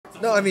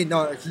No, I mean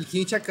no. Can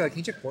you check? Can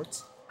you check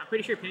ports? I'm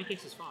pretty sure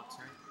Pancakes is Fox,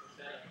 right?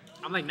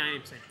 I'm like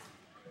 90%.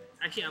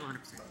 Actually, I'm 100%.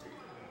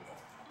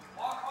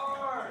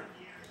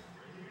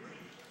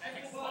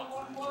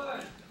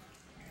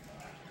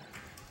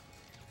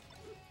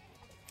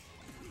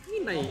 I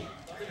mean,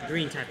 like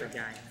green type of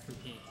guy from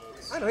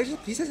Pancakes. I don't know.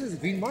 He says it's a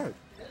green mark.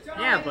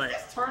 Yeah, but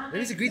Maybe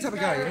he's a green type of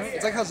guy. You know,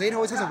 it's like how Zane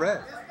always has a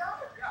red.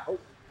 Oh,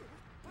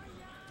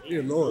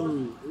 dear lord.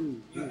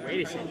 Ooh,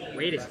 wait a second.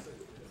 Wait a second.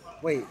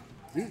 Wait,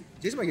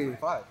 Jason might get you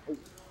 5. Oh,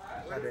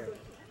 goddamn.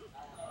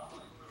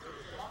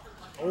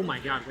 Oh my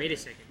god, wait a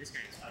second. This guy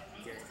is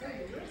fucking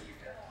good.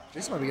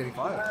 Jason might be getting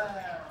 5.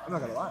 I'm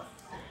not gonna lie.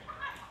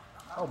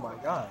 Oh my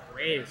god.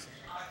 Wait a second.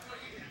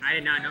 I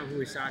did not know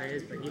who Asada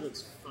is, but he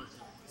looks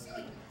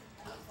fucking.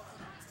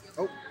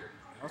 Oh,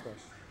 okay.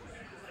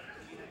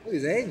 Look at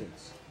his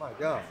angles. My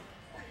god.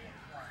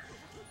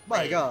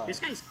 My god. This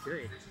guy's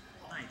good.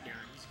 My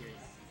god, he's good.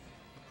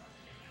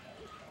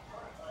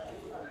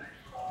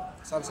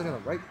 Stop sitting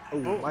on the right.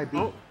 Oh, my beat.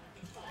 Oh.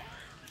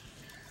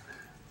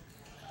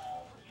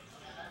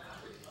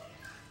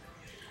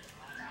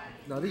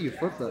 No, I think you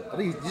flipped the. I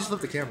think you just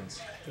flipped the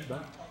cameras. Good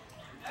done.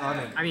 Oh,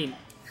 no. I mean,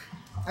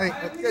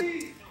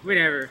 good.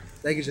 whatever.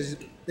 Thank you, Jesus.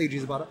 Thank you,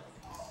 Jesus, about it.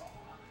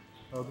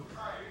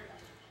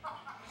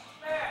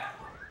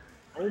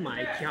 Oh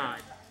my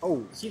god.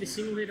 Oh. See the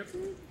simulator?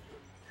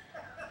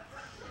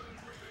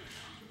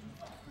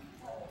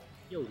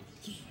 Yo,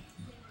 yeah.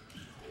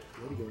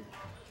 Where'd he go?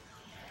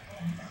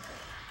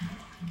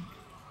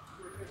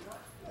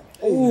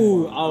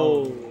 Oh.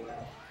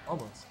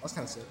 Almost. That's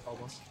kind of sick.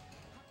 Almost.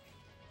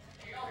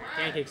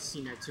 Pancakes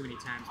seen that too many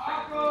times.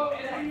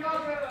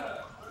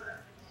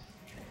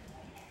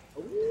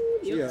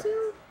 Yeah.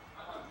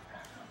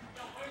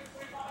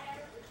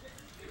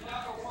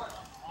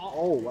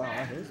 Oh wow,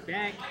 that hit. He's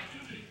back.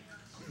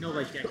 No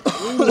ledge deck.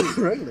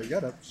 Regular,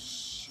 got up.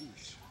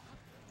 Sheesh.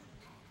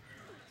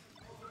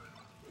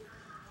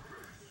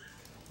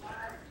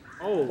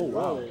 Oh,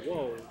 wow.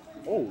 whoa.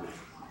 Oh.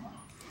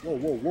 Whoa,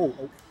 whoa, whoa.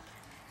 Oh.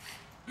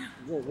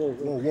 Whoa, whoa,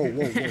 whoa, whoa, whoa, whoa,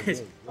 whoa,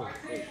 whoa,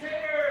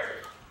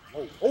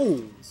 whoa. Oh.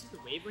 You see the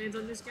wavelands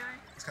on this guy?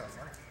 It's kind of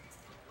funny.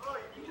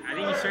 I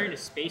think he's starting to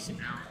space him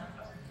out.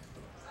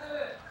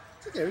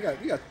 It's okay, we got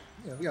at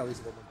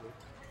least a little bit.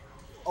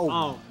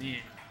 Oh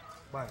man.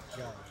 My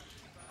god.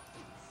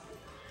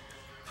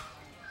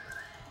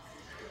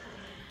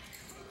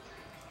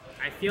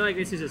 I feel like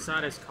this is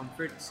Asada's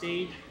comfort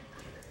stage.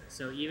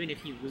 So even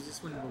if he loses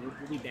this one,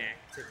 we'll be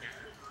back to that.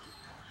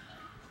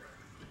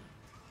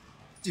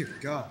 Dear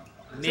God.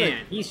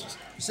 Man, he's just...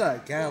 You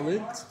said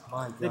gallant?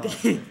 My God.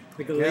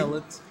 the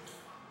gallant.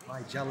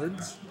 My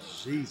gallant.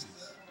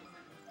 Jesus.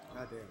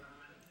 God damn.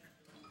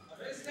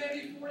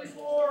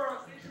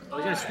 Oh,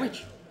 he's gonna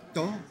switch.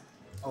 Don't.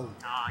 Oh.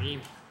 Oh, he's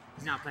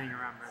not playing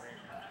around, brother.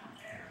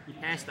 He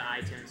passed the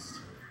eye test.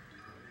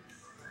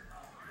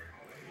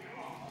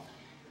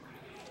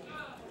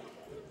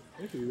 I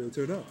think he really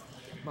turned up.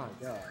 My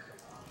God.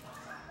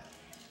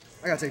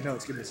 I gotta take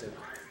notes. Give me a second.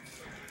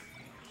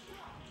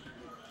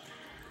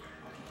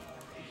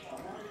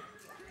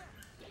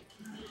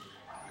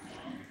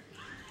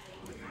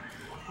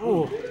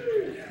 Oh,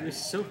 he was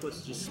so close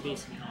to just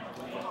spacing out of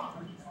the way.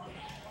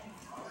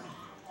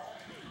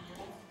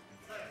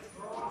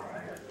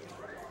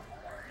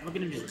 Look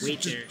at him just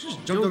wait there.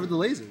 Just jumped over the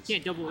lasers.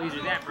 Can't double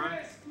laser that, bro.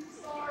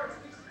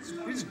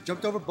 He just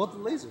jumped over both the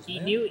lasers. He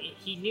man. knew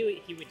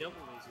he would double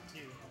laser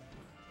too.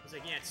 He's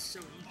like, yeah, it's so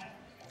easy.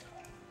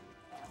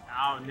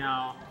 Oh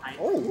no!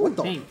 Oh, what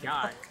the? Thank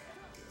God.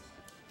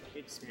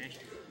 Good smash.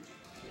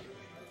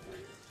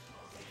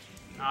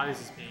 Oh,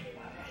 this is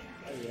painful.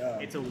 Oh, yeah.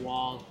 It's a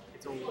wall.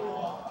 It's a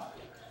wall.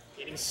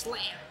 Getting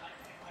slammed.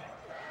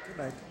 Good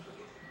night.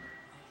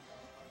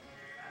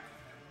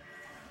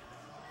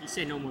 He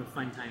said no more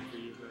fun time for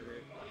you,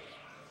 brother.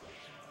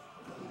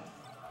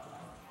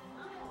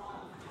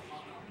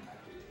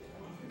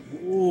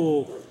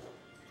 Ooh.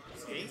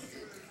 See?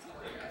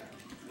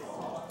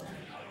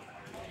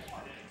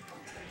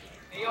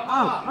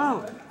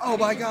 Oh. Oh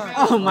my God.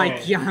 Oh my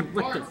God,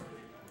 what the?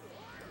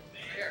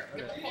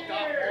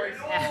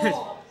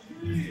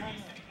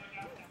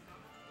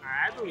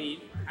 I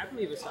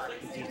believe Asada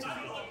can do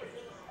something.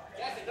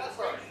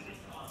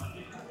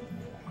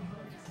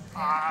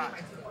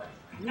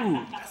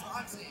 Ooh,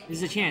 this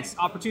is a chance,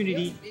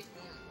 opportunity.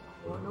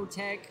 Oh, no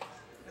tech.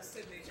 It's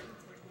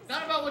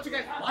not about what you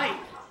guys like. I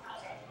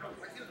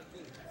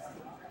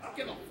don't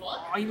give a fuck.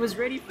 Oh, he was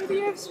ready for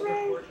the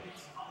X-ray.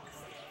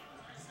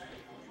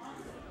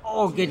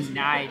 Oh, good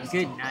night,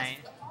 good night,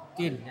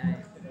 good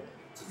night.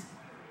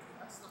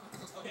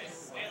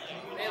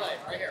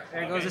 Right here.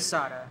 There goes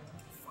Asada.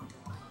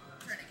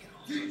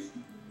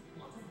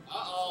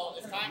 Uh-oh,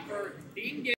 it's time for Dean.